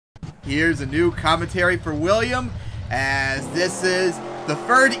here's a new commentary for William, as this is the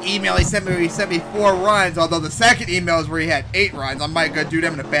third email he sent me. He sent me 4 runs, although the second email is where he had 8 runs. I might go do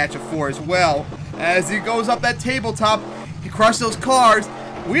them in a batch of 4 as well. As he goes up that tabletop, he crushed those cars.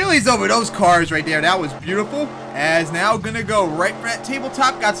 Wheelies over those cars right there. That was beautiful. As now gonna go right for that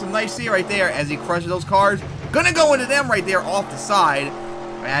tabletop. Got some nice see right there as he crushes those cars. Gonna go into them right there off the side.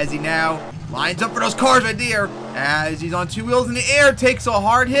 As he now lines up for those cars right there. As he's on 2 wheels in the air. Takes a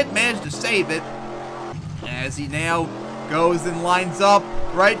hard hit. Managed to save it. As he now goes and lines up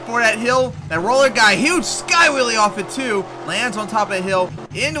right for that hill. That roller guy, huge sky wheelie off it too. Lands on top of the hill.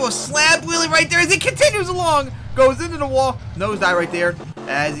 Into a slab wheelie right there as he continues along. Goes into the wall. Nosedive right there.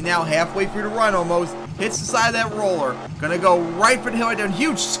 As he now halfway through the run almost. Hits the side of that roller. Gonna go right for the hill right there.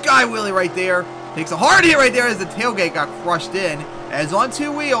 Huge sky wheelie right there. Takes a hard hit right there as the tailgate got crushed in. As on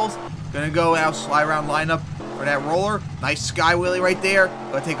 2 wheels. Gonna go out, slide around, line up for that roller. Nice sky wheelie right there.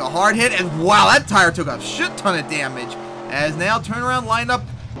 Gonna take a hard hit. And wow, that tire took a shit ton of damage. As now turn around, line up,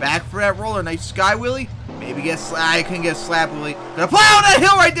 back for that roller. Nice sky wheelie. Maybe get I couldn't get a slap wheelie. Gonna plow on that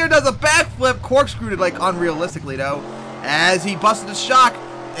hill right there. Does a backflip. Corkscrewed it like unrealistically though. As he busted the shock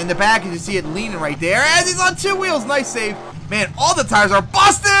in the back, you can see it leaning right there. As he's on 2 wheels. Nice save. Man, all the tires are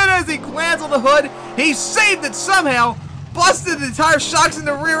busted as he lands on the hood. He saved it somehow. Busted the tire shocks in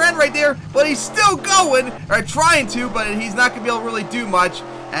the rear end right there. But he's still going. Or trying to. But he's not going to be able to really do much.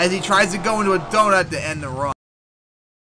 As he tries to go into a donut to end the run.